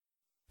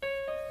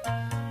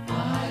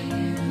I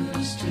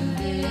used to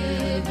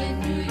live in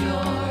New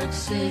York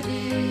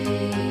City.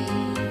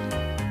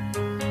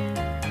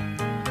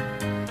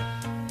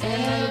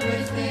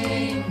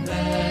 Everything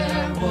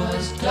there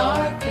was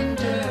dark and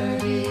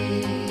dirty.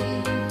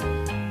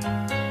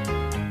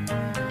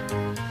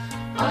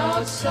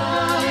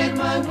 Outside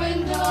my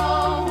window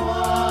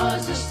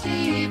was a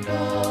steeple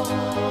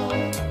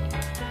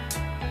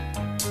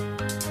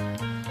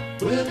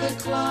with a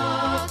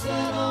clock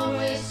that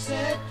always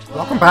said 12.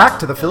 Welcome back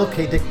to the Philip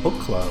K. Dick Book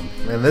Club.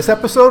 In this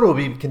episode, we'll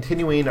be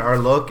continuing our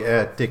look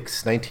at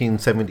Dick's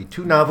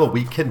 1972 novel,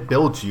 We Can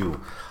Build You,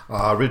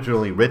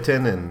 originally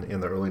written in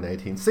the early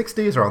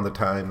 1960s, around the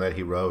time that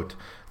he wrote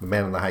The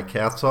Man in the High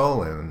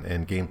Castle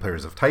and Game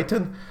Players of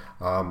Titan.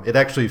 It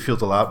actually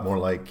feels a lot more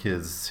like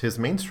his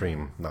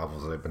mainstream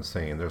novels, as I've been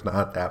saying. There's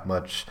not that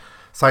much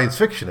science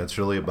fiction. It's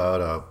really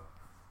about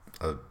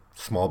a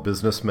small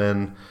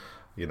businessman,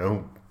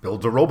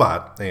 builds a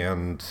robot,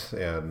 and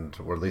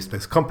or at least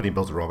his company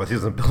builds a robot. He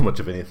doesn't build much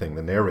of anything.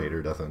 The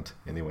narrator doesn't,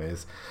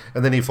 anyways.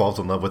 And then he falls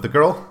in love with a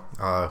girl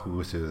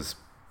who's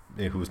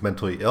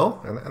mentally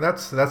ill, and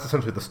that's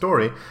essentially the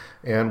story,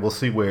 and we'll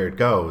see where it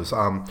goes.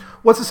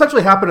 What's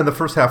essentially happened in the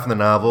first half of the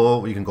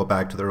novel, you can go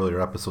back to the earlier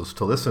episodes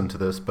to listen to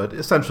this, but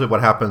essentially what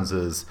happens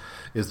is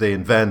they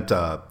invent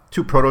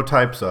two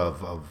prototypes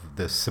of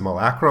this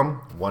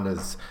simulacrum. One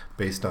is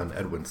based on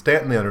Edwin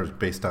Stanton, the other is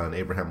based on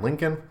Abraham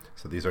Lincoln.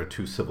 So these are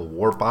two Civil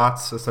War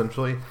bots,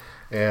 essentially.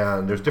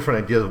 And there's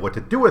different ideas of what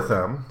to do with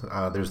them.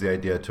 There's the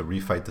idea to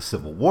refight the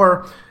Civil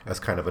War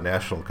as kind of a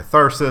national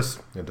catharsis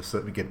and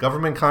to get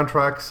government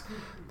contracts.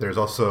 There's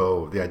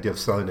also the idea of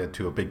selling it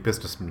to a big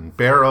businessman,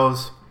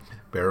 Barrows.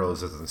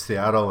 Barrows is in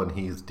Seattle, and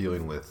he's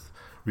dealing with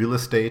real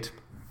estate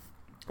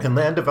and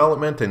land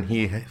development, and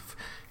he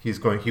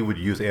would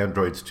use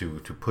androids to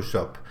push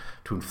up,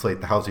 to inflate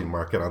the housing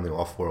market on the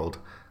off-world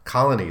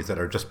colonies that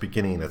are just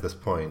beginning at this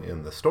point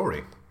in the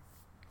story.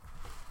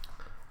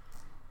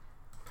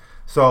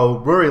 So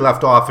where he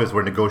left off is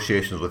where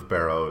negotiations with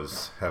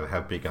Barrows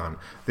have begun.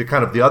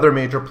 The other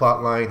major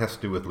plot line has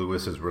to do with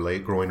Lewis's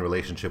growing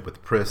relationship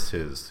with Pris,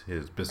 his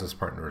business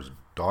partner's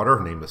daughter.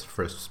 Her name is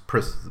Pris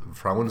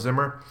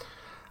Frauenzimmer,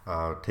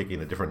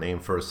 taking a different name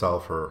for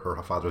herself. Her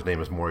father's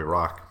name is Maury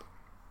Rock.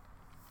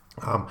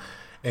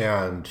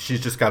 And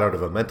she's just got out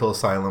of a mental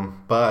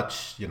asylum,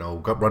 but,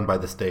 got run by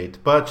the state.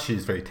 But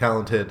she's very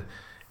talented,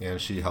 and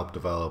she helped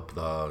develop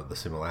the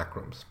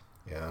simulacrums.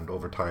 And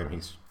over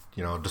time,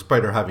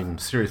 despite her having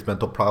serious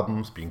mental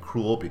problems, being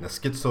cruel, being a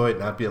schizoid,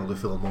 not being able to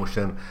feel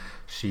emotion,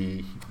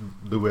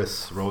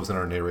 Lewis, Rose, and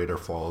our narrator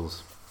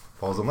falls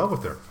in love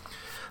with her.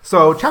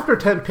 So chapter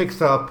 10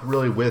 picks up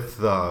really with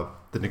the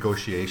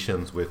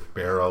negotiations with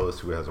Barrows,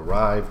 who has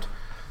arrived,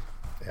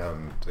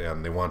 and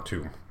they want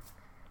to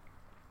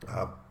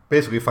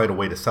basically find a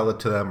way to sell it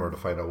to them or to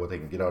find out what they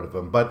can get out of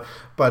them. But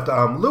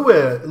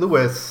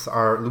Louis,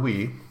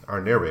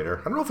 our narrator,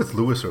 I don't know if it's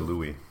Louis or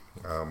Louis.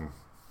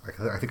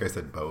 I think I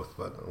said both,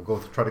 but I'll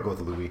try to go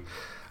with Louis.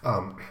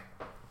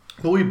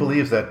 Louis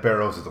believes that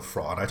Barrows is a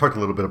fraud. I talked a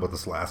little bit about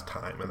this last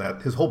time, and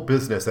that his whole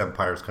business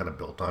empire is kind of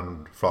built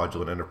on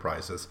fraudulent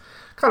enterprises.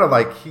 Kind of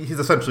like he's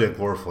essentially a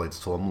glorified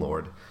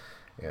slumlord.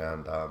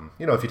 And,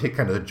 if you take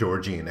kind of the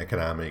Georgian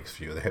economics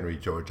view, the Henry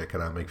George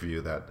economic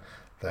view, that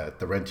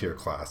the rentier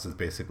class is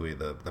basically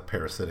the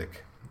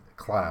parasitic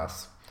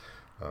class.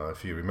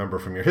 If you remember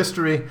from your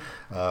history,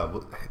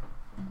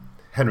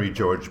 Henry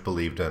George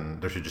believed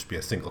there should just be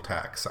a single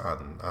tax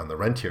on the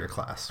rentier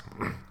class,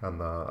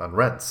 on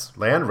rents,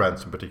 land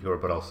rents in particular,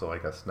 but also I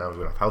guess now we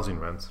would have housing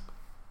rents.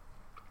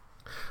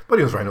 But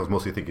he was right; he was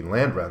mostly thinking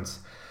land rents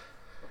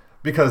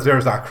because they're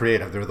not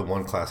creative. They're the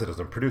one class that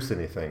doesn't produce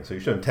anything. So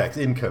you shouldn't tax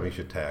income; you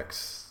should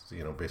tax,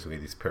 basically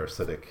these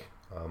parasitic,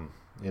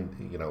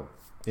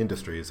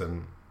 industries,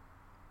 and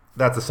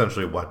that's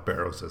essentially what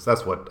Barrows is.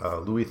 That's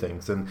what Louis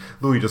thinks, and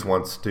Barrows just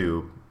wants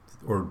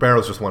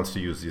to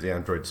use these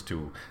androids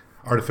to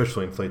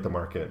artificially inflate the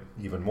market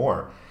even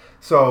more.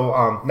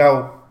 So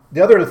now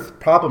the other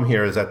problem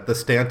here is that the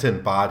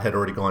Stanton bot had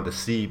already gone to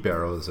see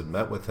Barrows and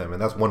met with him,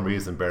 and that's one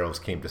reason Barrows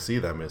came to see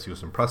them, is he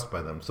was impressed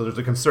by them. So there's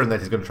a concern that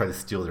he's going to try to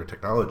steal their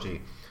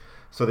technology.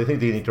 So they think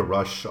they need to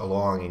rush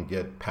along and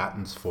get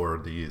patents for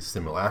these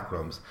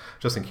simulacrums,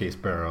 just in case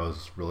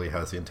Barrows really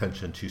has the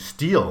intention to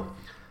steal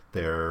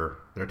their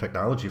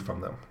technology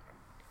from them.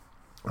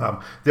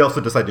 They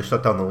also decide to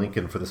shut down the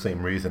Lincoln for the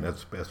same reason,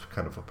 as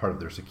kind of a part of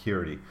their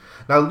security.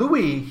 Now,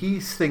 Louis,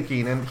 he's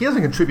thinking, and he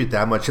doesn't contribute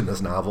that much in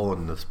this novel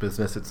and this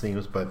business, it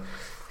seems, but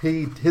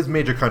his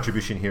major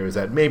contribution here is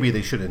that maybe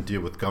they shouldn't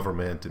deal with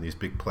government and these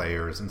big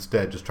players.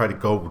 Instead, just try to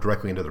go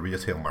directly into the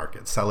retail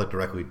market, sell it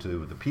directly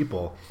to the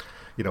people.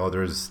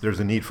 There's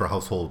a need for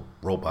household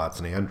robots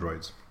and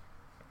androids,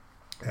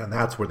 and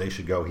that's where they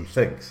should go, he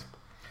thinks.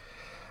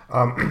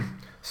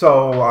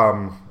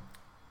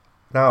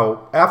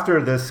 Now,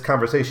 after this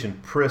conversation,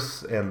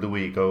 Pris and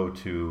Louis go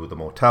to the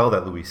motel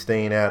that Louis is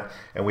staying at,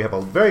 and we have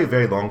a very,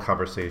 very long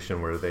conversation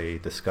where they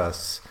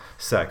discuss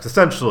sex.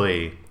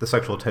 Essentially, the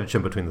sexual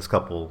tension between this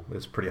couple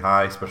is pretty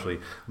high, especially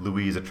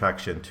Louis'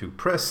 attraction to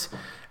Pris,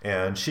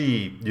 and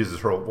she uses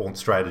her own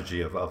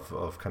strategy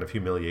of kind of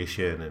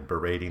humiliation and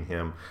berating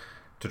him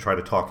to try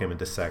to talk him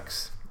into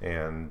sex,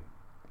 and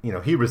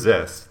he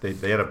resists.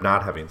 They end up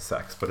not having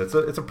sex, but it's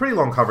a pretty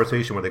long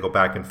conversation where they go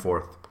back and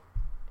forth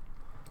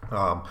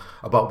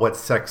about what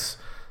sex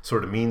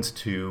sort of means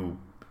to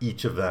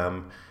each of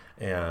them.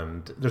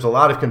 And there's a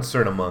lot of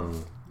concern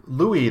among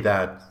Louis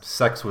that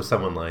sex with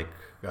someone like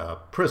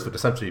Pris would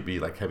essentially be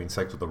like having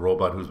sex with a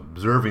robot who's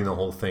observing the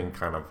whole thing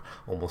kind of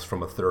almost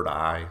from a third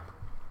eye.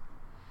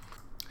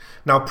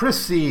 Now,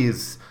 Pris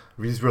sees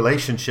these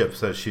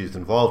relationships that she's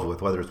involved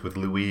with, whether it's with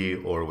Louis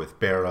or with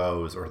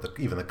Barrows or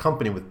even the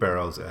company with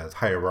Barrows, as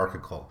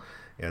hierarchical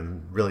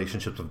and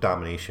relationships of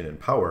domination and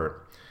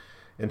power.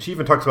 And she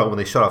even talks about when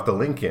they shut off the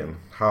Lincoln,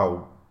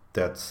 how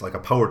that's like a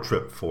power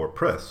trip for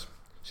Pris.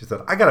 She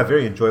said, I got a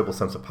very enjoyable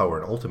sense of power,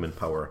 an ultimate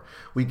power.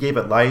 We gave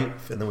it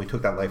life, and then we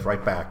took that life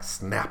right back,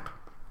 snap.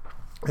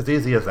 As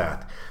easy as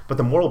that. But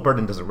the moral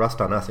burden doesn't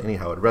rest on us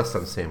anyhow. It rests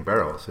on Sam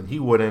Barrows, and he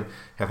wouldn't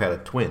have had a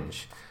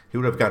twinge. He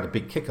would have gotten a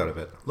big kick out of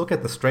it. Look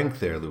at the strength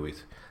there,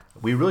 Louis.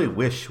 We really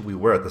wish we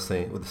were the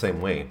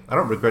same way. I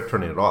don't regret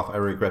turning it off. I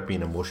regret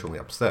being emotionally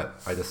upset.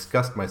 I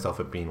disgust myself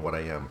at being what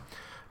I am.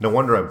 No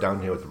wonder I'm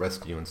down here with the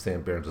rest of you and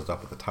Sam Barrows is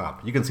up at the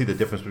top. You can see the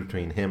difference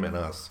between him and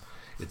us.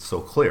 It's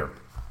so clear.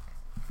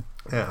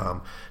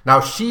 Now,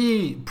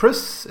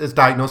 Pris is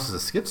diagnosed as a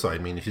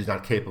schizoid, meaning she's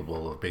not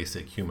capable of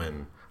basic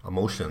human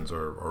emotions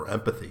or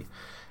empathy.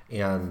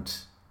 And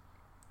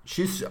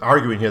she's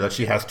arguing here that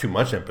she has too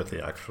much empathy,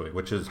 actually,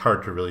 which is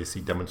hard to really see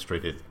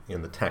demonstrated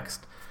in the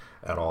text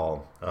at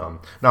all.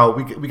 Now,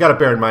 we got to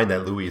bear in mind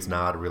that Louis is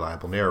not a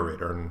reliable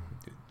narrator, and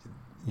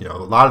a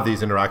lot of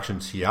these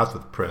interactions he has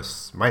with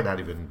Pris might not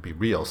even be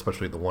real,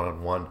 especially the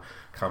one-on-one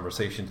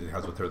conversations he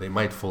has with her. They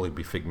might fully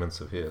be figments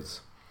of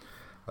his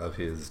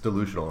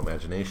delusional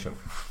imagination,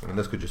 and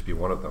this could just be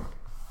one of them.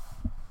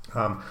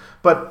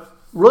 But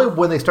really,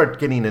 when they start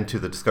getting into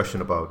the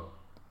discussion about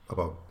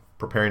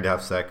preparing to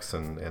have sex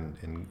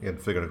and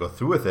if they're going to go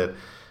through with it,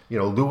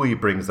 Louis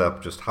brings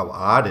up just how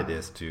odd it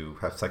is to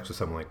have sex with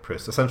someone like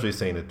Pris, essentially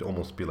saying it'd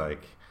almost be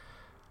like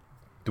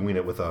doing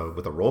it with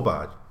a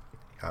robot.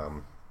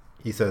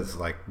 He says,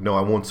 like, no,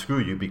 I won't screw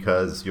you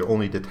because you're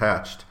only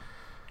detached.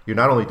 You're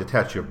not only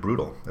detached, you're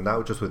brutal. And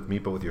not just with me,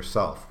 but with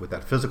yourself. With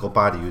that physical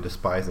body you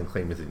despise and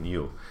claim isn't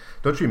you.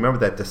 Don't you remember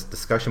that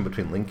discussion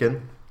between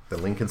the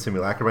Lincoln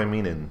simulacrum,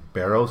 and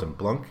Barrows and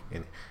Blunk?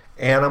 An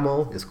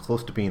animal is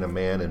close to being a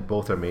man, and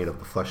both are made of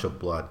the flesh of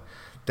blood.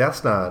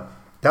 That's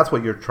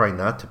what you're trying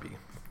not to be.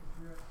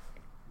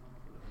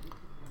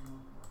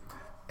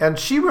 And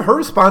her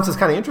response is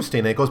kind of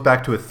interesting. It goes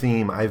back to a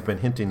theme I've been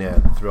hinting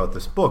at throughout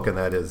this book, and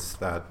that is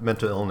that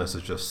mental illness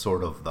is just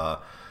sort of the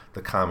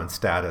common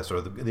status,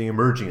 or the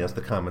emerging as the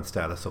common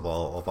status of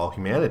all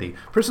humanity.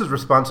 Pris's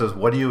response is,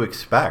 what do you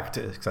expect?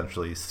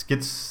 Essentially,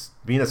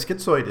 being a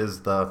schizoid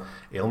is the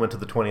ailment of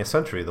the 20th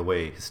century, the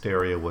way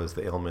hysteria was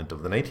the ailment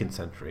of the 19th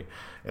century.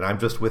 And I'm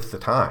just with the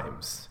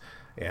times,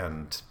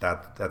 and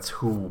that's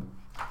who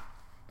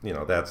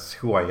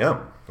I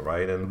am,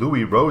 right? And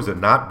Louis Rosen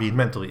not being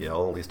mentally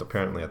ill, at least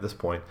apparently at this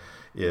point,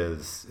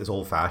 is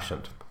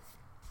old-fashioned.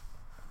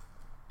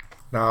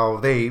 Now,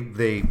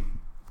 they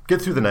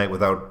get through the night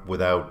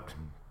without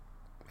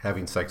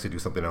having sex. They do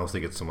something else. They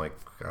get some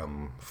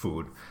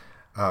food.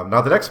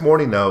 Now, the next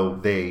morning, though,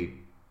 they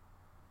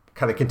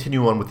kind of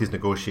continue on with these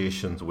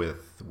negotiations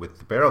with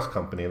the Barrows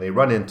company, and they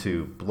run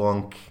into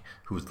Blunk,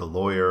 who's the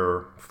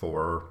lawyer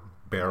for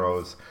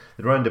Barrows.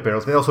 They run into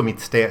Barrows. They also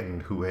meet Stanton,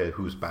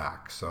 who's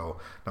back. So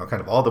now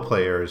kind of all the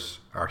players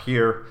are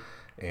here,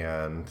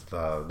 and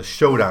the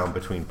showdown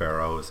between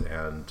Barrows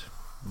and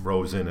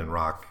Rosen and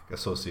Rock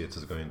Associates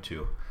is going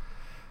to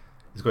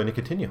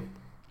continue.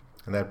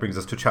 And that brings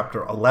us to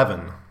chapter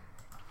 11.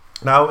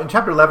 Now, in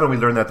chapter 11, we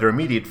learn that their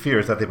immediate fear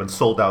is that they've been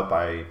sold out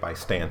by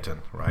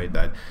Stanton, right?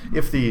 That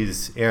if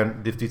these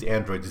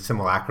androids, these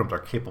simulacrums, are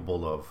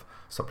capable of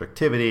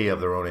subjectivity,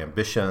 of their own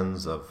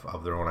ambitions,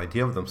 of their own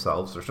idea of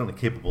themselves, they're certainly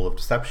capable of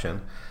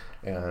deception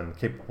and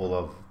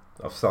capable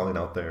of selling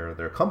out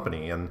their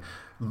company. And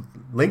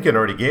Lincoln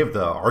already gave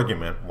the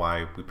argument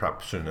why we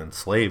probably shouldn't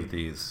enslave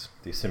these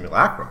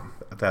simulacrum,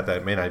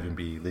 that may not even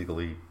be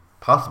legally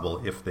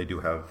possible if they do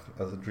have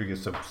a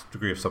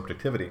degree of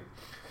subjectivity.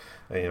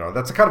 And,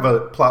 that's a kind of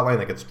a plot line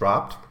that gets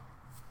dropped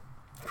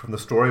from the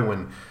story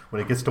when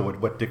it gets to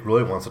what Dick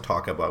really wants to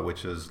talk about,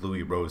 which is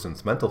Louis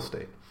Rosen's mental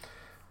state.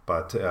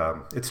 But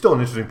it's still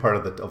an interesting part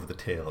of the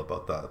tale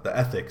about the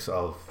ethics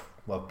of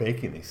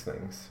making these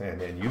things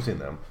and using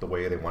them the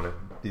way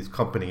these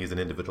companies and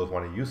individuals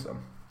want to use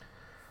them.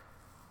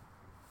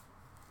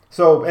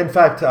 So, in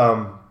fact,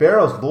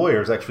 Barrows'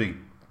 lawyers actually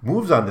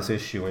moves on this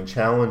issue and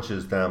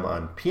challenges them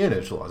on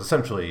peonage laws,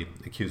 essentially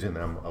accusing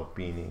them of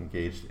being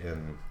engaged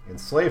in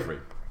slavery.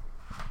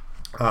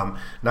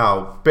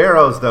 Now,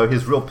 Barrows, though,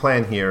 his real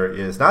plan here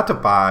is not to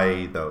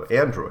buy the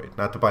Android,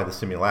 not to buy the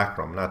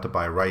simulacrum, not to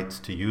buy rights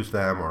to use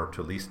them or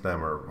to lease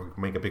them or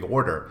make a big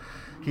order.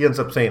 He ends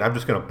up saying, I'm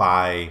just going to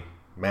buy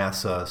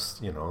Massa,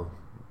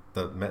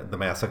 the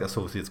Massa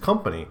Associates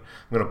company.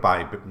 I'm going to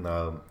buy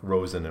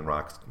Rosen and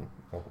Rock's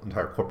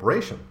entire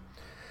corporation.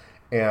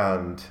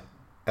 And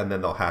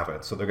then they'll have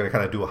it. So they're going to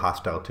kind of do a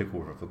hostile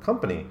takeover of the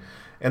company.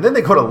 And then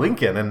they go to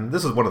Lincoln, and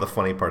this is one of the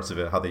funny parts of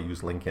it, how they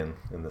use Lincoln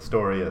in the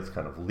story as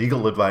kind of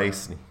legal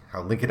advice, and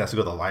how Lincoln has to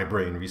go to the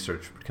library and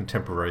research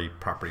contemporary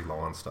property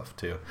law and stuff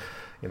too,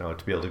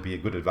 to be able to be a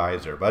good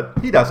advisor. But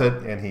he does it,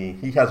 and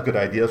he has good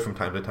ideas from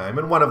time to time.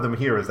 And one of them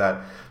here is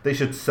that they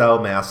should sell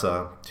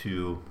Massa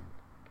to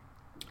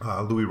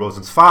Louis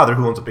Rosen's father,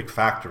 who owns a big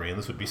factory, and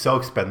this would be so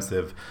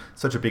expensive,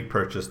 such a big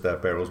purchase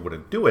that Barrows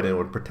wouldn't do it, and it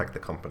would protect the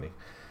company.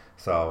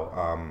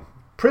 So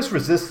Pris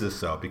resists this,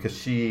 though, because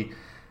she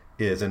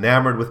is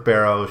enamored with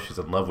Barrows. She's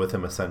in love with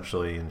him,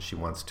 essentially, and she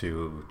wants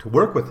to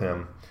work with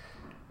him.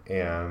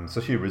 And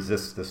so she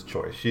resists this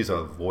choice. She's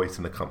a voice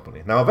in the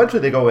company. Now, eventually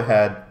they go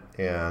ahead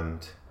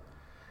and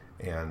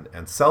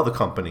sell the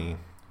company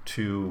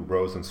to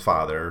Rosen's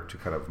father to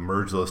kind of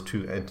merge those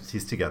two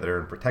entities together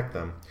and protect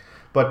them.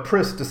 But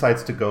Pris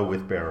decides to go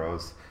with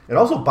Barrows. And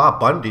also Bob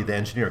Bundy, the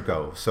engineer,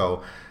 goes.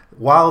 So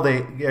while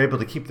they are able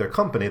to keep their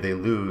company, they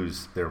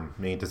lose their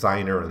main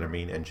designer and their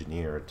main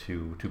engineer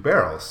to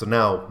Barrows. So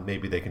now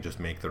maybe they can just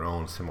make their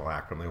own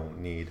simulacrum. They won't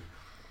need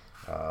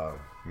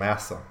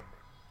Massa.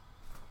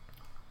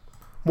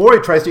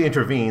 Maury tries to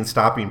intervene,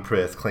 stopping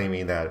Pris,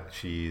 claiming that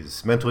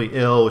she's mentally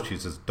ill,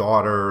 she's his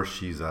daughter,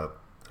 she's a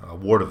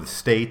ward of the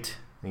state.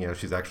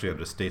 She's actually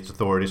under state's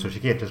authority, so she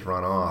can't just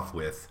run off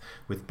with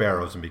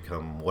Barrows and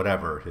become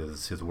whatever,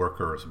 his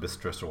worker or his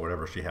mistress or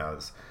whatever she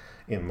has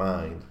in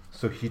mind.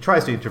 So he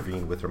tries to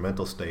intervene with her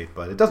mental state,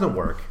 but it doesn't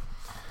work.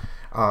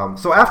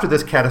 So after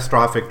this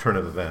catastrophic turn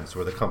of events,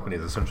 where the company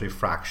is essentially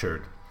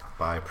fractured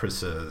by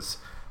Pris's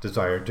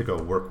desire to go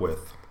work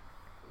with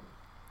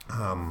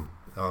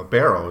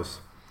Barrows,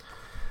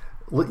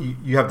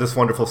 you have this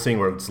wonderful scene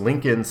where it's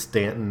Lincoln,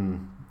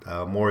 Stanton,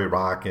 Maury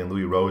Rock, and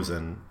Louis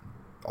Rosen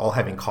all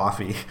having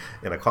coffee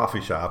in a coffee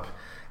shop,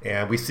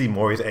 and we see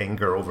Maury's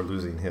anger over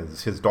losing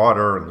his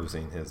daughter and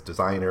losing his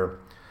designer.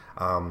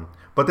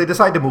 But they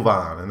decide to move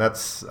on, and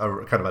that's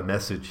kind of a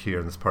message here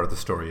in this part of the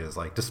story is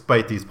like,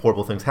 despite these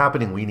horrible things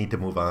happening, we need to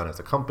move on as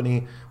a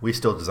company. We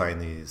still design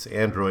these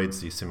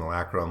androids, these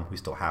simulacrum. We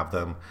still have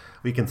them.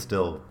 We can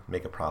still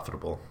make it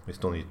profitable. We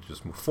still need to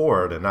just move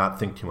forward and not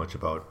think too much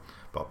about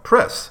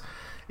Pris.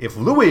 If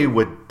Louis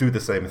would do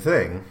the same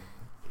thing,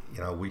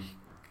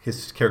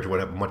 his character would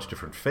have a much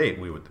different fate,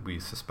 we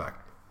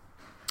suspect.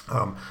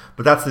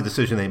 But that's the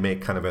decision they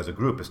make kind of as a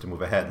group, is to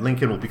move ahead.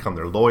 Lincoln will become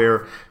their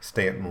lawyer.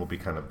 Stanton will be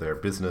kind of their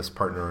business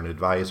partner and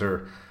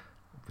advisor,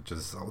 which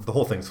is, the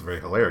whole thing's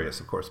very hilarious,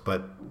 of course.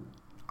 But,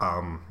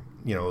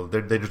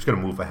 they're just going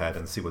to move ahead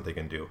and see what they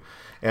can do.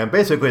 And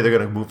basically they're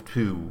going to move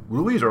to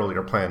Louis'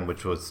 earlier plan,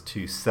 which was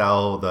to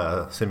sell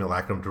the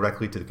simulacrum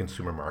directly to the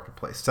consumer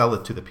marketplace, sell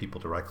it to the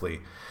people directly.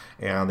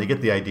 And they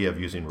get the idea of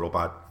using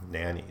robot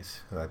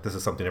nannies. This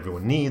is something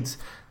everyone needs.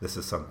 This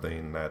is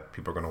something that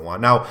people are going to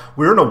want. Now,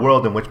 we're in a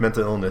world in which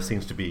mental illness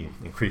seems to be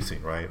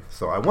increasing, right?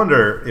 So I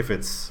wonder if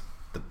it's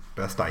the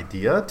best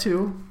idea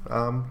to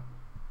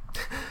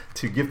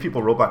give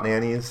people robot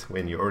nannies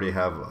when you already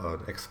have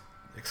an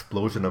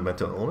explosion of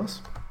mental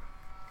illness.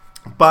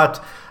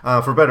 But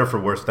for better or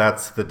for worse,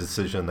 that's the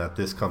decision that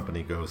this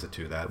company goes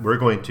to, that we're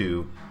going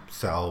to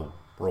sell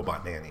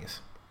robot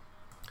nannies.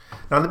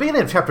 Now, in the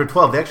beginning of Chapter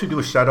 12, they actually do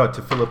a shout-out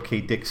to Philip K.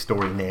 Dick's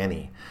story,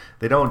 Nanny.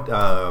 They don't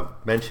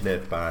mention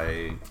it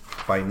by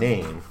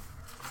name,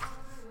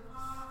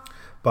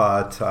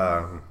 but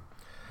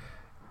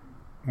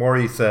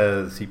Maury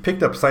says he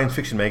picked up a science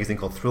fiction magazine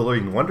called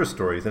Thrilling Wonder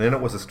Stories, and in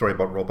it was a story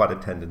about robot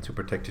attendants who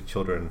protected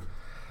children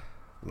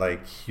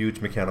like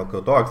huge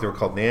mechanical dogs. They were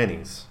called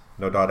nannies,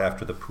 no doubt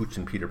after the Pooch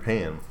and Peter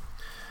Pan.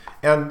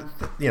 And,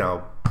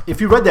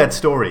 if you read that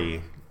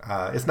story,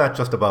 it's not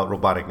just about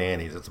robotic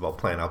nannies, it's about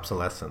planned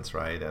obsolescence,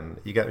 right? And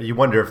you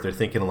wonder if they're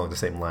thinking along the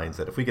same lines,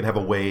 that if we can have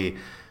a way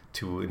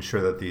to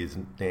ensure that these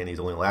nannies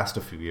only last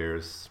a few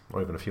years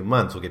or even a few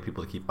months, we'll get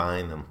people to keep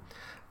buying them.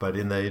 But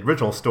in the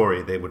original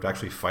story, they would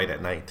actually fight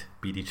at night,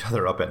 beat each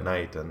other up at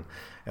night, and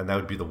that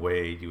would be the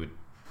way you would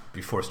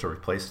be forced to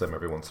replace them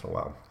every once in a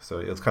while. So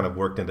it's kind of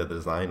worked into the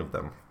design of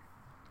them,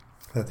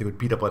 that they would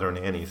beat up other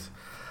nannies.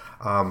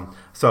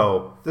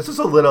 So this is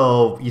a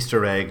little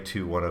Easter egg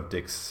to one of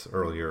Dick's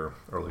earlier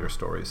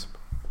stories.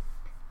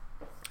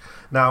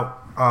 Now,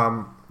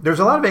 there's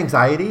a lot of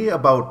anxiety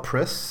about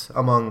Pris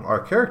among our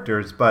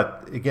characters,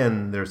 but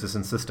again, there's this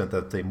insistence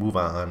that they move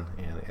on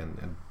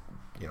and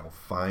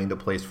find a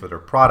place for their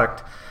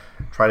product,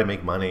 try to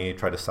make money,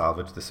 try to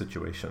salvage the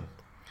situation.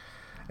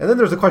 And then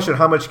there's the question: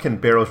 how much can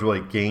Barrows really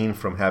gain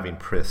from having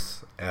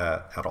Pris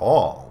at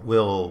all?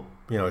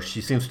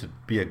 She seems to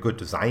be a good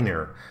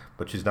designer,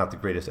 but she's not the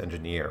greatest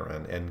engineer.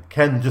 And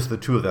can just the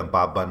two of them,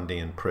 Bob Bundy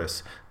and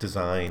Pris,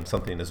 design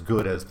something as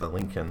good as the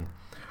Lincoln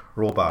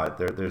robot.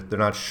 They're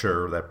not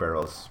sure that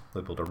Barrows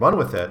will be able to run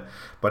with it,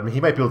 but he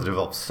might be able to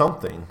develop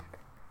something.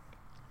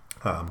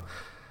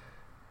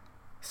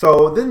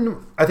 So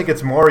then I think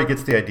it's Maury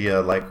gets the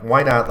idea, like,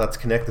 why not let's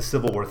connect the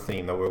Civil War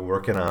theme that we're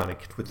working on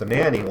with the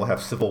nanny. We'll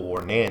have Civil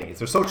War nannies.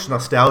 There's so much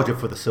nostalgia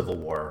for the Civil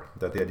War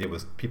that the idea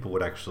was people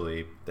would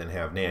actually then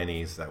have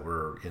nannies that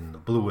were in the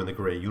blue and the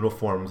gray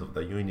uniforms of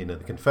the Union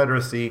and the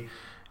Confederacy,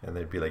 and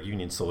they'd be like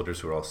Union soldiers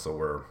who also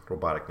were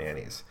robotic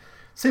nannies.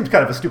 Seems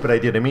kind of a stupid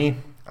idea to me,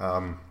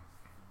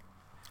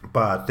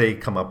 but they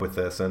come up with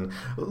this, and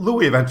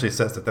Louis eventually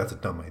says that that's a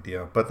dumb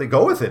idea, but they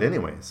go with it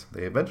anyways.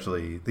 They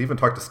even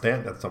talk to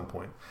Stanton at some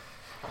point.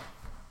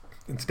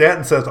 And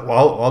Stanton says,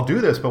 well, I'll do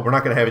this, but we're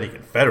not going to have any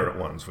Confederate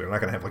ones. We're not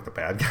going to have like the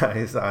bad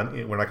guys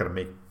on. We're not going to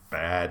make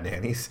bad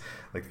nannies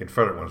like the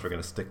Confederate ones. We're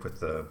going to stick with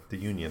the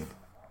Union.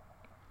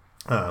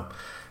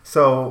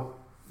 So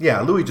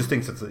yeah, Louis just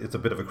thinks it's a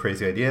bit of a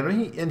crazy idea,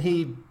 and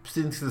he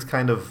thinks it's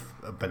kind of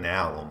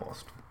banal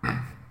almost.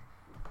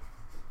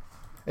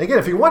 And again,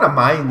 if you want to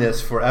mine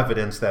this for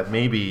evidence that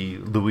maybe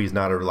Louis is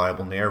not a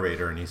reliable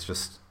narrator and he's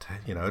just,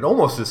 it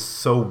almost is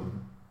so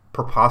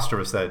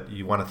preposterous that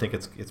you want to think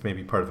it's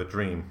maybe part of a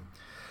dream.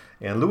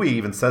 And Louis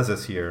even says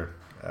this here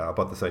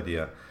about this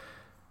idea.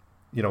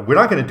 We're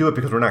not going to do it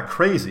because we're not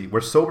crazy.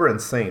 We're sober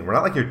and sane. We're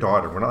not like your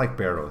daughter. We're not like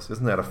Barrows.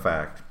 Isn't that a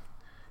fact?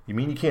 You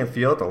mean you can't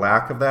feel it, the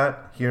lack of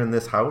that here in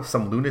this house?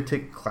 Some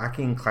lunatic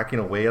clacking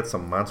away at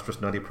some monstrous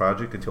nutty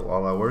project until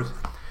all hours?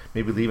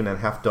 Maybe leaving it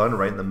half done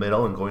right in the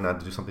middle and going on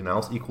to do something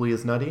else equally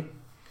as nutty.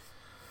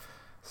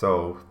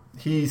 So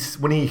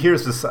when he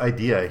hears this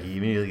idea, he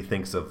immediately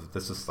thinks of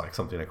this is like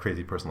something a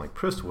crazy person like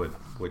Proust would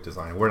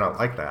design. We're not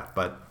like that,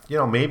 but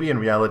maybe in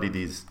reality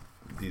these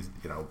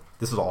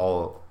this is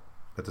all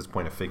at this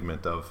point a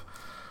figment of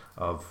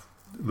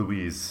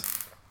Louis'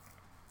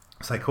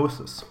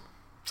 psychosis.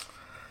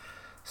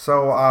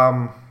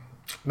 So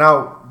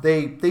now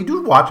they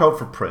do watch out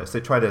for Pris. They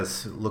try to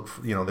look,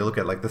 they look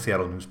at like the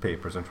Seattle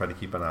newspapers and try to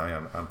keep an eye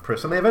on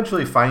Pris. And they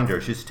eventually find her.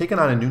 She's taken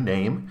on a new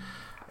name,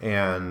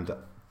 and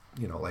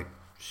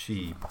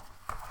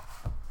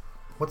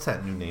what's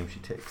that new name she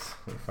takes?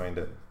 Let me find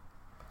it.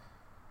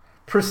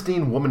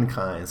 Pristine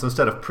Womankind. So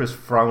instead of Pris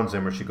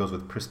Frauenzimmer, she goes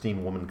with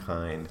Pristine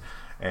Womankind.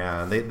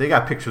 And they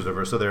got pictures of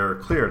her, so they're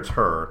clear it's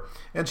her.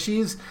 And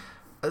she's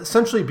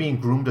essentially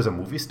being groomed as a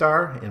movie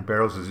star, and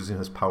Barrows is using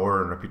his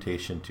power and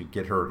reputation to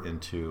get her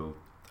into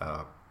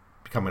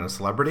becoming a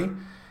celebrity.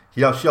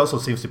 She also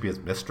seems to be his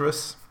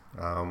mistress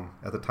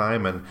at the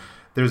time, and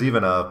there's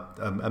even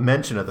a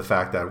mention of the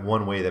fact that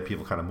one way that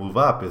people kind of move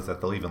up is that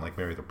they'll even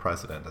marry the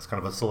president. That's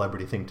kind of a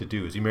celebrity thing to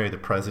do, is you marry the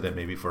president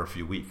maybe for a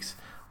few weeks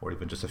or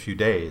even just a few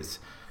days,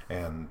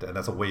 and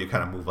that's a way you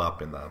kind of move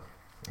up in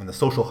the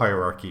social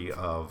hierarchy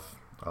of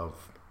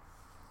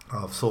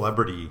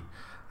celebrity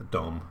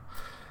dome.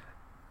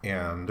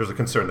 And there's a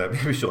concern that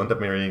maybe she'll end up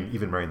marrying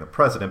the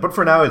president. But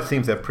for now, it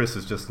seems that Pris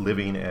is just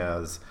living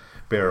as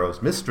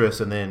Barrows'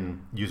 mistress and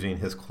then using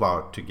his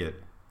clout to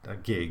get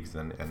gigs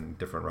and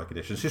different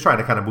recognition. She's trying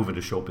to kind of move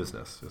into show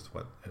business, is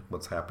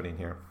what's happening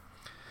here.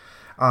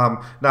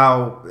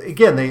 Now,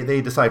 again,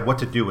 they decide what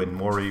to do, and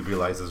Maury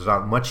realizes there's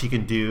not much he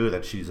can do,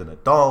 that she's an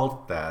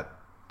adult, that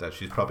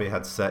she's probably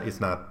had sex.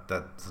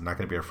 That's not going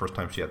to be her first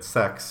time she had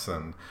sex.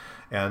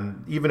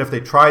 And even if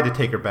they try to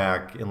take her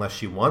back, unless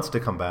she wants to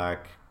come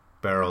back,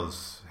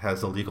 Barrows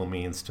has the legal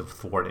means to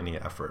thwart any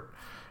effort,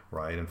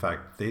 right? In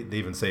fact, they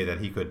even say that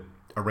he could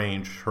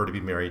arrange her to be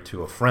married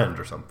to a friend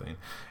or something,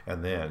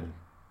 and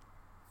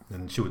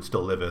she would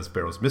still live as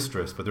Barrows'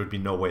 mistress, but there would be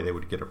no way they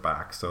would get her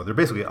back. So they're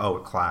basically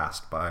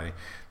outclassed by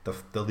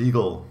the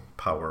legal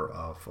power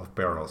of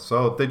Barrows.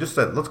 So they just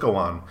said, let's go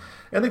on.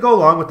 And they go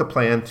along with the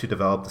plan to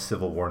develop the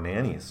Civil War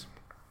nannies.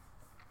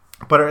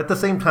 But at the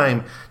same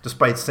time,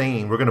 despite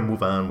saying we're going to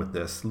move on with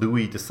this,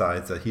 Louis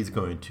decides that he's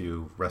going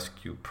to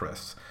rescue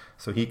Pris.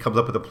 So he comes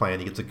up with a plan.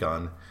 He gets a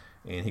gun,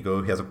 and he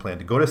has a plan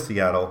to go to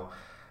Seattle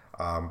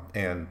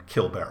and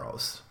kill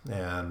Barrows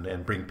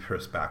and bring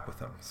Pris back with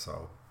him.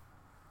 So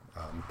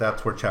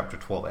that's where Chapter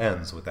 12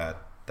 ends, with that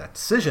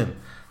decision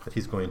that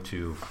he's going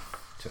to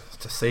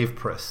save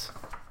Pris.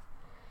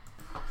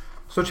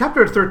 So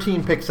Chapter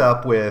 13 picks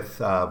up with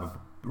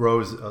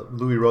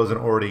Louis Rose and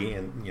Orty,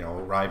 and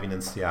arriving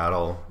in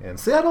Seattle. And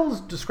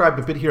Seattle's described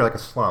a bit here like a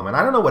slum. And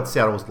I don't know what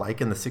Seattle was like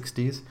in the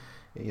 60s.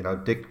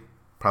 Dick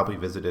probably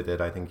visited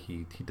it. I think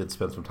he did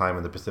spend some time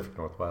in the Pacific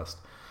Northwest.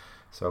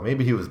 So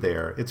maybe he was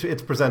there.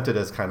 It's presented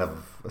as kind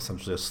of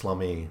essentially a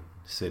slummy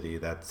city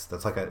that's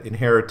like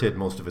inherited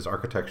most of its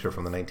architecture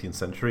from the 19th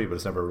century, but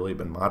it's never really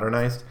been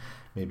modernized,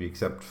 maybe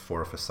except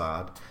for a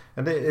facade.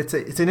 And it's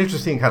an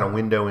interesting kind of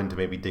window into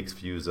maybe Dick's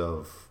views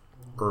of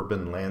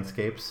urban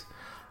landscapes.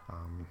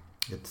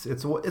 It's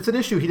an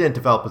issue he didn't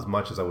develop as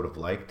much as I would have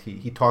liked.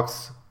 He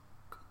talks,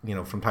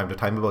 from time to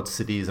time about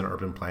cities and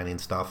urban planning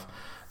stuff.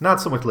 Not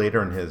so much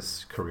later in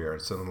his career.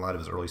 It's in a lot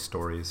of his early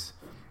stories.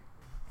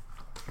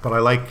 But I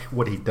like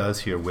what he does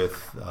here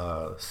with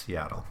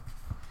Seattle.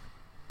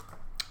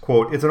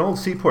 Quote, it's an old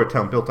seaport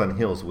town built on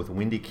hills with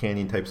windy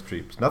canyon-type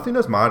streets. Nothing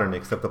is modern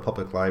except the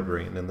public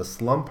library, and in the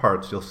slum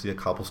parts you'll see a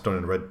cobblestone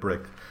and red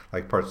brick,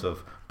 like parts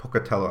of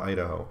Pocatello,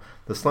 Idaho.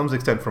 The slums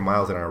extend for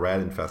miles and are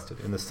rat-infested.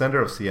 In the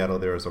center of Seattle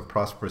there is a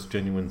prosperous,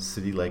 genuine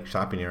city-like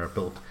shopping area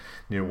built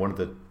near one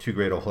or two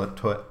great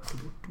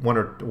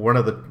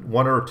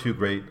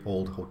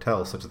old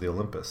hotels, such as the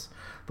Olympus.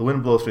 The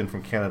wind blows in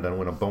from Canada, and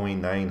when a Boeing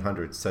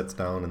 900 sets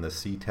down in the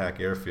SeaTac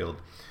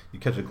airfield, you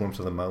catch a glimpse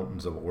of the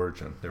mountains of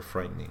origin. They're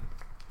frightening.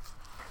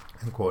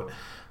 End quote.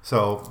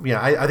 So,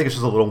 yeah, I think it's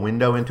just a little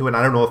window into it. And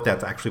I don't know if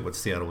that's actually what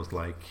Seattle was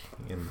like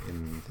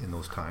in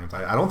those times.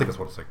 I don't think it's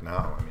what it's like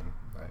now. I mean,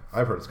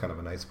 I've heard it's kind of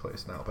a nice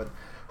place now, but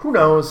who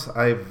knows?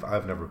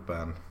 I've never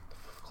been.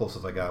 The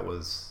closest I got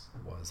was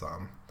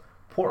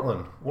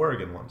Portland,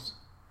 Oregon once,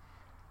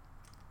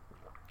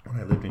 when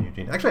I lived in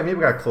Eugene. Actually, I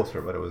maybe got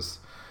closer, but it was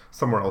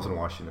somewhere else in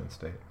Washington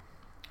State.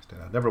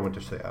 I never went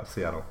to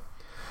Seattle.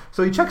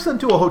 So he checks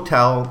into a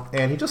hotel,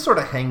 and he just sort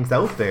of hangs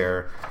out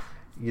there,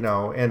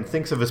 and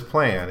thinks of his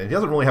plan. And he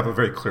doesn't really have a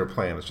very clear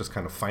plan. It's just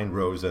kind of find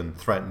Rosen,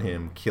 threaten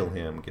him, kill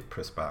him, get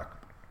Pris back.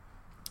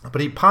 But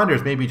he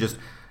ponders maybe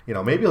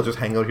he'll just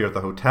hang out here at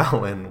the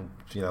hotel and,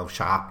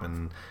 shop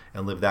and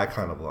live that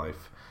kind of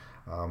life.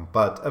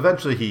 But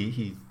eventually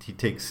he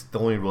takes, the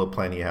only real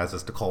plan he has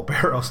is to call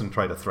Barrows and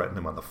try to threaten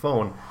him on the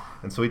phone.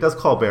 And so he does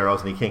call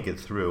Barrows and he can't get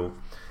through.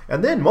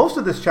 And then most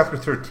of this chapter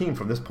 13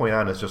 from this point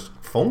on is just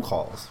phone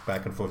calls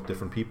back and forth to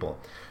different people.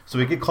 So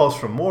we get calls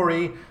from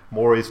Maury.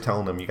 Maury's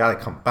telling him, you got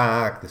to come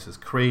back. This is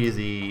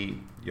crazy.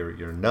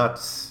 You're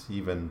nuts. He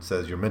even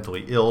says you're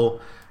mentally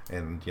ill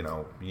and,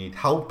 you need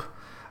help.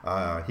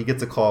 He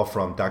gets a call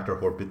from Dr.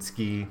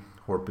 Horbitsky,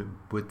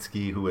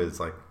 who is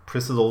like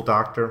Pris's old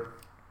doctor.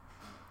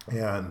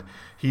 And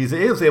he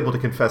is able to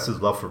confess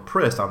his love for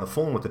Pris on the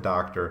phone with the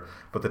doctor,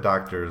 but the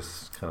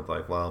doctor's kind of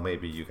like, well,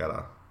 maybe you got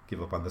to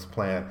give up on this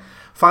plan.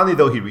 Finally,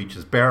 though, he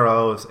reaches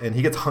Barrows, and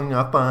he gets hung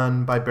up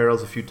on by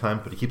Barrows a few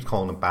times, but he keeps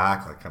calling him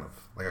back, like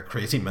a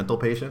crazy mental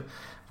patient,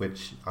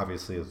 which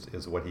obviously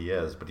is what he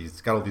is, but he's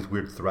got all these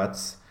weird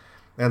threats.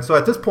 And so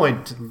at this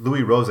point,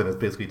 Louis Rosen has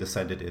basically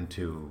descended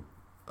into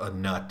a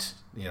nut,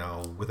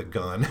 with a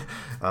gun,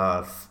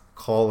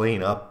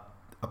 calling up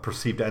a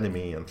perceived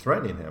enemy and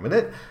threatening him.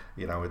 And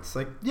it's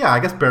like, yeah, I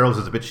guess Barrows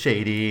is a bit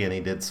shady, and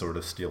he did sort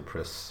of steal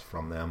Pris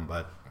from them,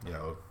 but,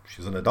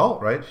 she's an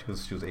adult, right?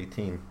 She was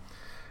 18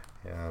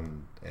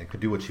 and could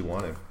do what she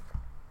wanted.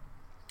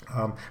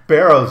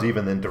 Barrows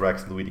even then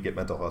directs Louis to get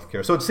mental health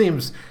care. So it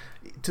seems,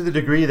 to the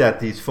degree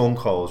that these phone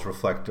calls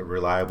reflect a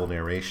reliable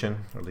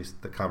narration, or at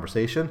least the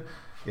conversation,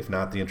 if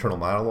not the internal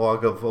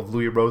monologue of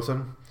Louis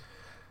Rosen,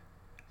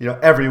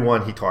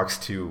 everyone he talks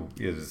to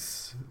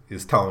is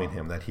telling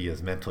him that he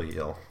is mentally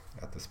ill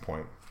at this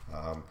point.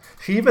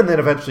 He even then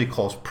eventually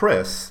calls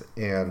Pris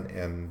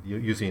and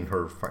using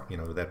her,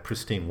 that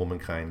pristine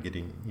womankind,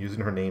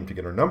 using her name to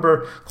get her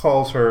number,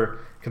 calls her,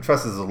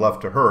 confesses his love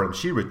to her, and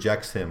she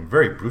rejects him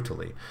very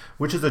brutally,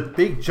 which is a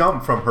big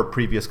jump from her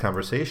previous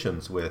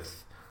conversations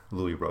with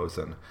Louis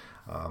Rosen.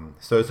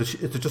 So it's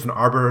just an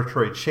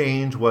arbitrary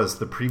change. Was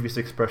the previous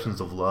expressions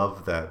of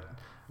love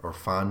or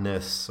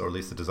fondness, or at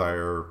least the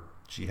desire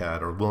she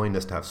had, or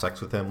willingness to have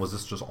sex with him, was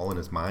this just all in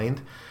his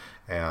mind?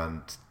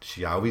 And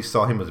she always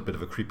saw him as a bit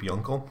of a creepy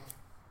uncle.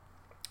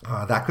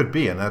 That could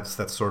be, and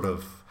that's sort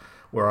of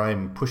where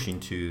I'm pushing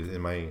to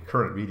in my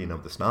current reading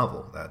of this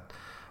novel, that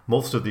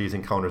most of these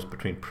encounters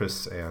between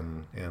Pris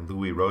and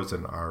Louis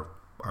Rosen are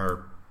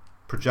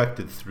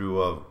projected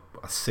through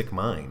a sick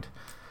mind.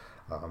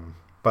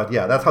 But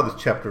yeah, that's how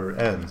this chapter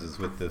ends, is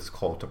with this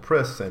call to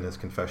Pris and his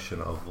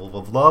confession of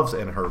loves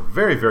and her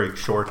very, very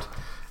short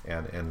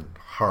and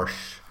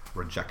harsh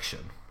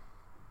rejection.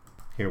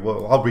 Here,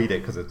 well, I'll read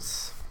it because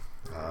it's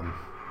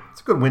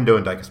a good window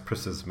into, I guess,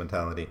 Pris's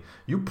mentality.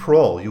 You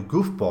prole, you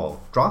goofball,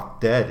 drop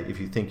dead if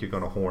you think you're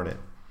going to horn it.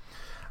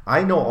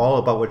 I know all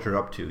about what you're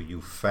up to.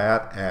 You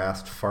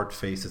fat-assed fart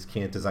faces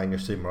can't design your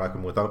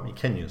simulacrum without me,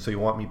 can you? So you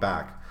want me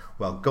back?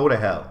 Well, go to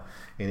hell.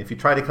 And if you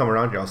try to come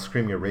around here, I'll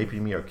scream you're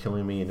raping me or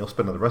killing me, and you'll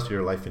spend the rest of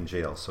your life in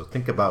jail. So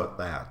think about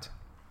that.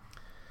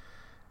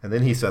 And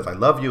then he says, I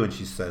love you, and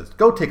she says,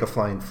 go take a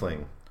flying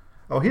fling.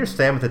 Oh, here's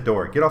Sam at the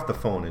door. Get off the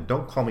phone, and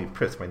don't call me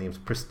Pris. My name's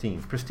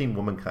Pristine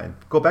womankind.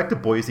 Go back to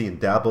Boise and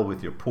dabble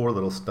with your poor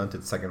little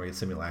stunted second-rate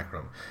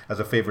simulacrum as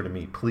a favor to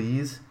me,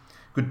 please.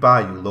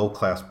 Goodbye, you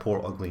low-class, poor,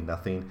 ugly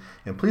nothing.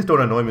 And please don't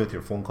annoy me with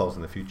your phone calls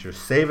in the future.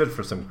 Save it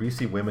for some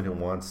greasy woman who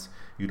wants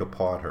you to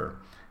paw at her.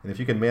 And if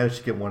you can manage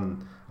to get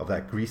one of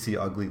that greasy,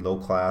 ugly,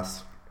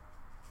 low-class,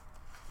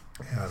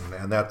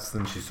 and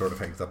then she sort of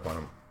hangs up on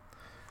him.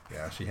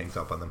 Yeah, she hangs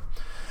up on them.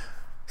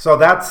 So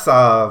that's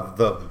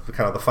the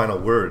kind of the final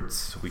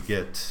words we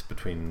get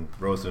between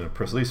Rosen and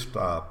Pris, at least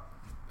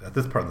at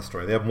this part of the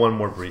story. They have one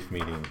more brief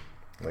meeting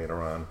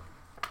later on.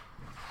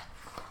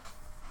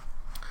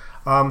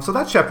 So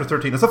that's chapter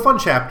 13. It's a fun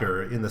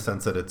chapter in the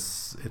sense that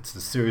it's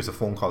a series of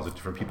phone calls with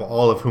different people,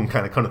 all of whom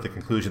kind of come to the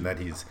conclusion that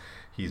he's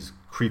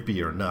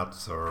creepy or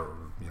nuts, or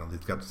he's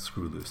got the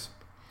screw loose.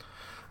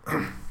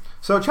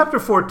 So chapter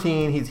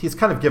 14, he's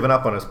kind of given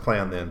up on his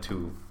plan then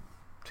to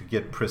to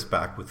get Pris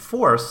back with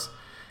force,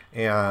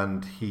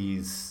 and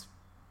he's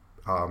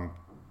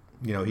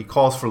he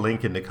calls for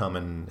Lincoln to come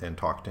and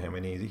talk to him.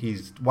 And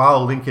he's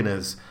while Lincoln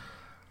is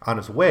on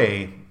his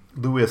way,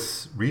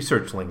 Lewis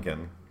researched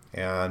Lincoln.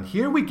 And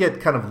here we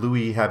get kind of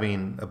Louis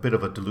having a bit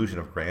of a delusion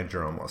of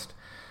grandeur almost.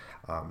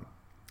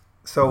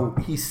 So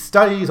he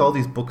studies all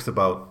these books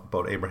about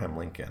Abraham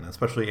Lincoln,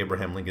 especially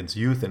Abraham Lincoln's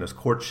youth and his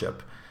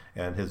courtship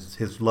and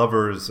his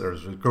lovers or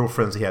his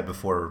girlfriends he had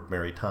before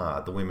Mary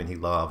Todd, the women he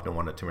loved and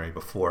wanted to marry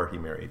before he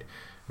married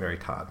Mary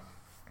Todd.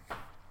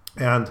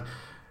 And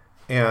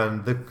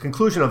the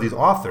conclusion of these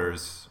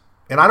authors,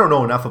 and I don't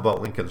know enough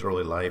about Lincoln's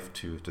early life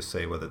to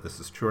say whether this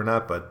is true or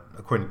not, but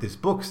according to these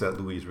books that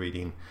Louis is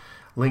reading,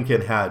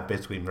 Lincoln had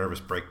basically nervous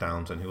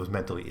breakdowns and he was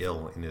mentally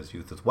ill in his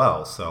youth as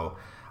well. So,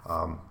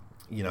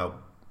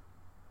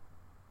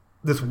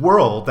 this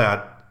world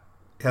that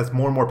has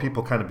more and more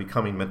people kind of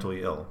becoming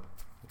mentally ill,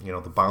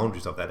 the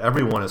boundaries of that.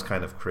 Everyone is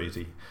kind of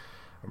crazy.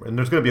 And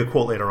there's going to be a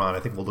quote later on, I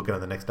think we'll look at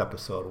in the next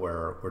episode,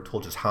 where we're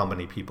told just how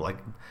many people,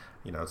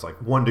 it's like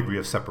 1 degree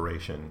of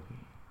separation.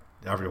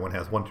 Everyone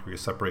has 1 degree of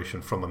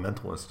separation from a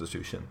mental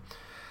institution.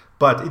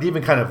 But it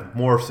even kind of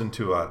morphs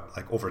into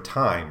over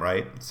time,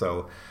 right?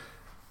 So,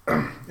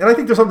 and I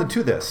think there's something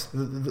to this.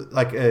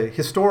 Like a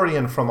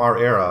historian from our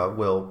era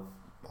will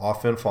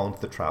often fall into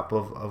the trap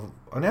of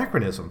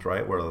anachronisms,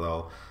 right? Where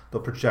they'll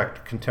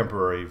project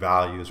contemporary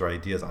values or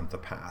ideas onto the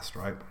past,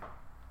 right?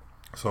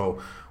 So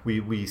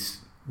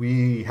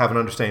we have an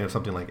understanding of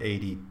something like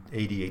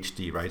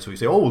ADHD, right? So we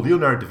say,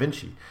 Leonardo da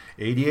Vinci,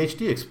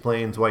 ADHD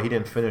explains why he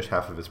didn't finish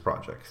half of his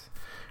projects,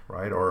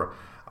 right? Or,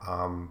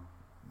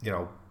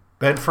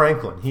 Ben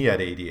Franklin, he had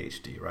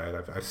ADHD, right?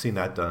 I've seen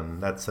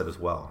that said as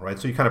well, right?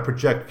 So you kind of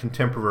project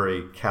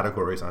contemporary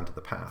categories onto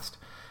the past,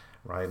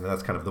 right? And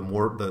that's kind of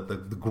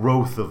the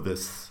growth of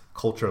this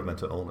culture of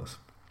mental illness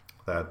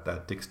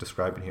that Dick's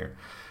describing here.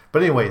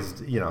 But anyways,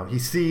 he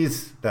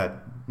sees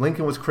that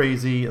Lincoln was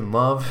crazy in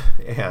love,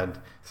 and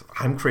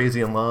I'm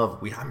crazy in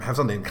love. We have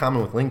something in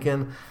common with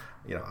Lincoln.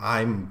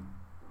 I'm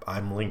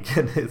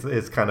Lincoln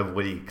is kind of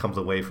what he comes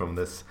away from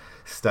this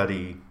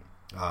study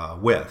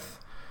with.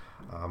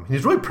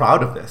 He's really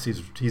proud of this.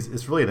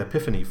 It's really an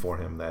epiphany for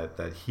him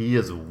that he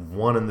is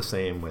one and the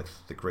same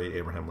with the great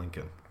Abraham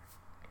Lincoln.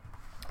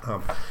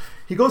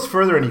 He goes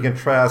further and he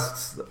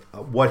contrasts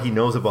what he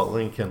knows about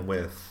Lincoln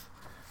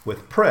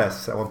with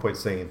Pris at one point,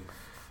 saying,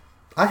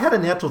 I had a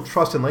natural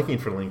trust and liking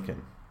for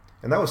Lincoln,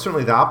 and that was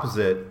certainly the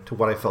opposite to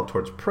what I felt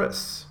towards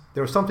Pris.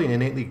 There was something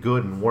innately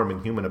good and warm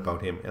and human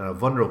about him, and a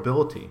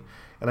vulnerability.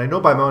 And I know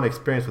by my own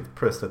experience with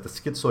Pris that the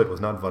schizoid was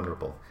not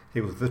vulnerable.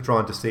 He was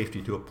withdrawn to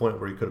safety to a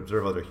point where he could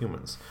observe other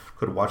humans,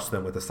 could watch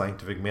them with a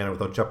scientific manner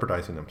without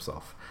jeopardizing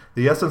himself.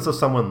 The essence of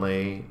someone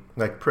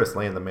like Pris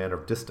lay in the manner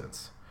of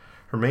distance.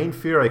 Her main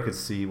fear, I could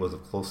see, was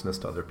of closeness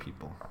to other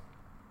people.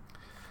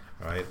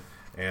 All right?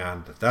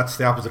 And that's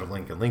the opposite of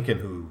Lincoln. Lincoln,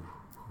 who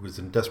was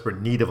in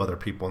desperate need of other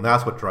people, and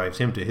that's what drives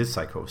him to his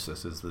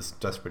psychosis, is this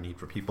desperate need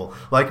for people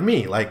like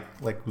me, like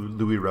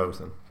Louis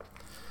Rosen.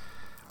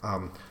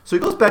 So he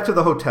goes back to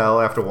the hotel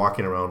after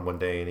walking around one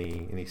day,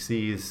 and he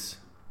sees,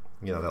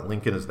 that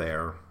Lincoln is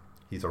there.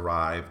 He's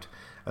arrived,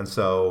 and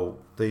so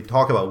they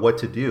talk about what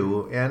to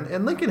do.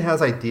 And Lincoln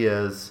has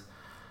ideas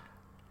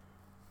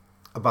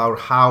about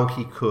how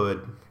he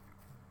could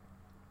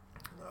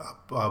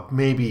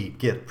maybe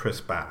get Pris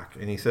back.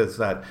 And he says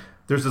that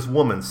there's this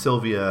woman,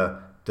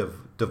 Sylvia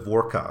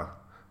Dvorka,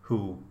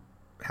 who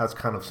has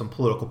kind of some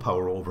political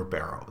power over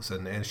Barrows,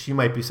 and she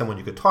might be someone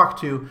you could talk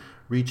to,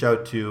 reach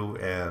out to,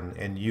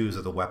 and use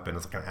as a weapon,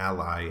 as like an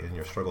ally in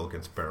your struggle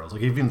against Barrows.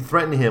 Like if you can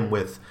threaten him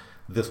with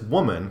this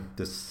woman,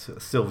 this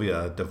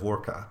Sylvia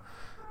Dvorka,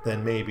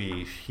 then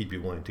maybe he'd be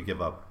willing to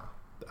give up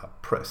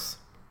Pris.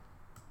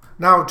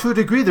 Now, to a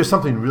degree, there's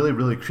something really,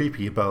 really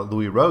creepy about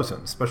Louis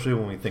Rosen, especially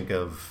when we think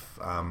of,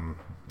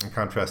 in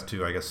contrast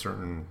to, I guess,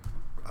 certain,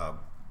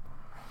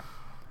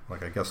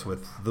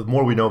 with the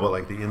more we know about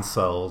like the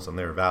incels and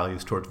their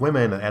values towards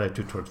women and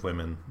attitude towards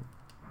women,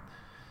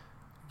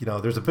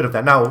 there's a bit of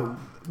that. Now,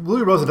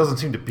 Louis Rosen doesn't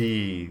seem to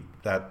be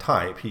that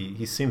type.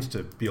 He seems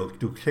to be able to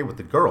do okay with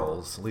the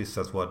girls, at least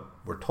that's what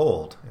we're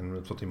told.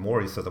 And something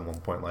more, he says at one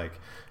point, like,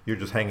 you're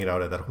just hanging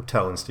out at that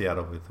hotel in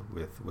Seattle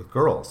with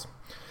girls.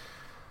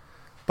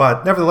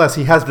 But nevertheless,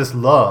 he has this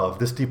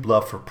deep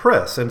love for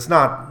Pris, and it's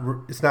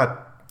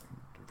not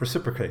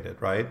reciprocated,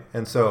 right?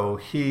 And so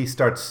he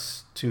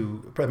starts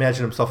to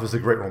imagine himself as a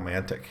great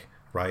romantic,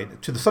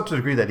 right? To such a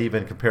degree that he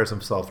even compares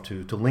himself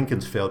to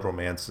Lincoln's failed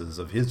romances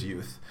of his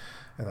youth,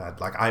 and that,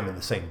 like, I'm in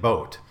the same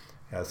boat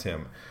as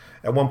him.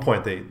 At one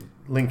point,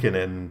 Lincoln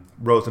and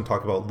Rosen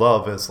talk about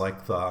love as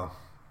like the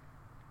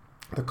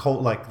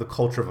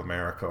culture of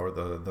America, or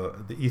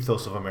the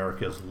ethos of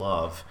America is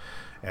love.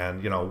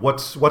 And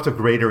what's a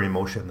greater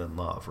emotion than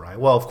love, right?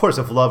 Well, of course,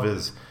 if love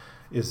is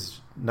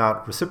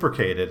not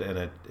reciprocated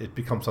and it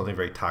becomes something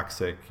very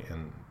toxic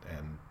and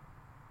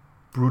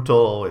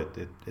brutal,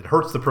 it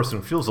hurts the person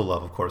who feels the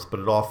love, of course, but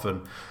it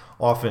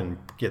often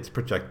gets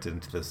projected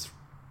into this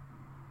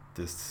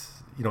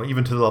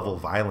even to the level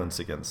of violence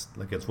against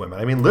women.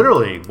 I mean,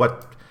 literally,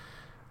 what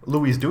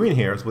Louis is doing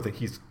here is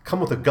he's come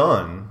with a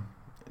gun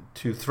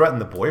to threaten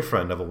the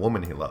boyfriend of a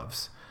woman he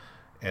loves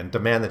and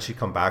demand that she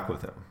come back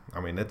with him. I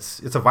mean, it's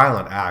a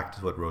violent act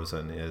is what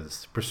Rosen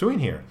is pursuing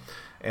here.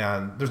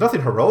 And there's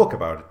nothing heroic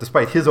about it,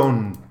 despite his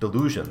own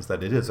delusions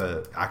that it is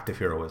an act of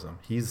heroism.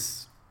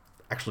 He's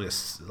actually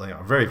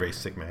a very, very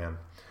sick man.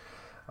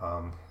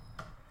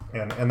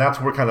 And that's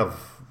where kind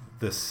of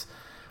this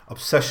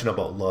obsession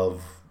about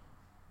love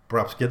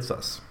perhaps gets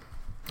us.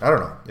 I don't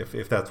know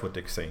if that's what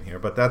Dick's saying here,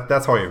 but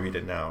that's how I read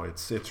it now.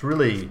 It's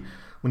really,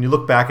 when you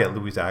look back at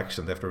Louis'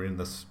 actions after reading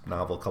this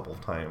novel a couple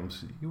of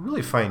times, you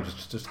really find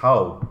just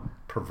how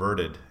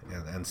perverted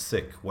and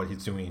sick what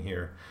he's doing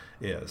here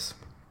is.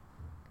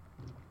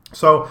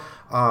 So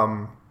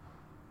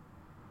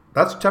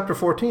that's chapter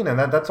 14, and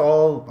that's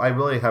all I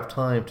really have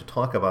time to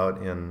talk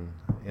about in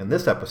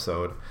this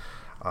episode.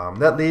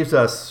 That leaves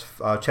us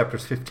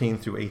chapters 15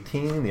 through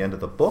 18, the end of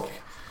the book,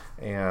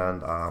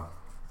 and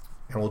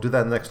we'll do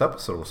that in the next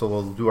episode. So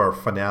we'll do our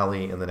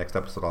finale in the next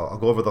episode. I'll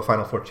go over the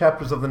final 4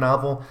 chapters of the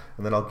novel,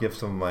 and then I'll give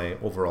some of my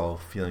overall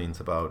feelings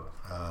about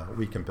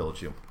We Can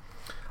Build You.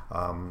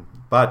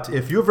 But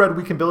if you've read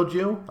We Can Build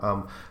You,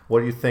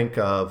 what do you think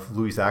of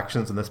Louis'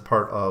 actions in this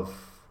part of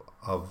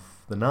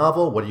the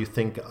novel? What do you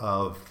think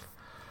of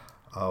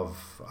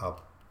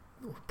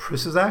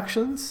Pris's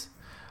actions?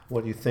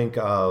 What do you think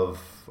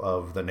of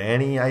the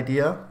nanny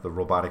idea, the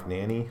robotic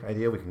nanny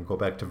idea? We can go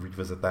back to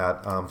revisit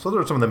that. So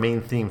those are some of the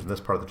main themes in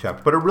this part of the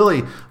chapter. But it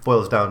really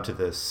boils down to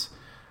this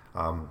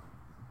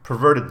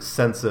perverted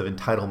sense of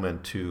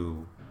entitlement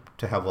to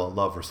have a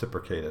love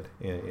reciprocated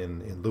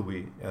in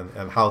Louis,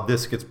 and how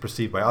this gets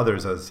perceived by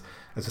others as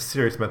a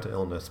serious mental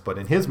illness. But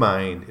in his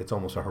mind, it's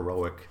almost a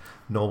heroic,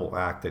 noble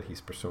act that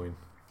he's pursuing.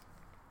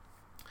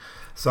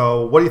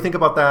 So what do you think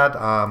about that?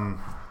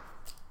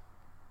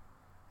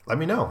 Let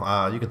me know.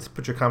 You can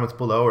put your comments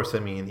below or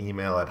send me an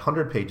email at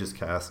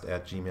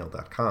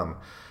 100pagescast@gmail.com.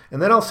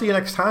 And then I'll see you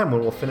next time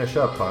when we'll finish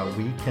up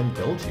We Can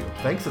Build You.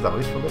 Thanks as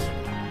always for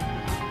listening.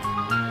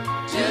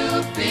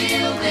 To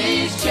feel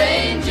these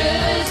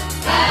changes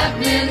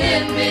happening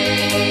in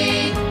me.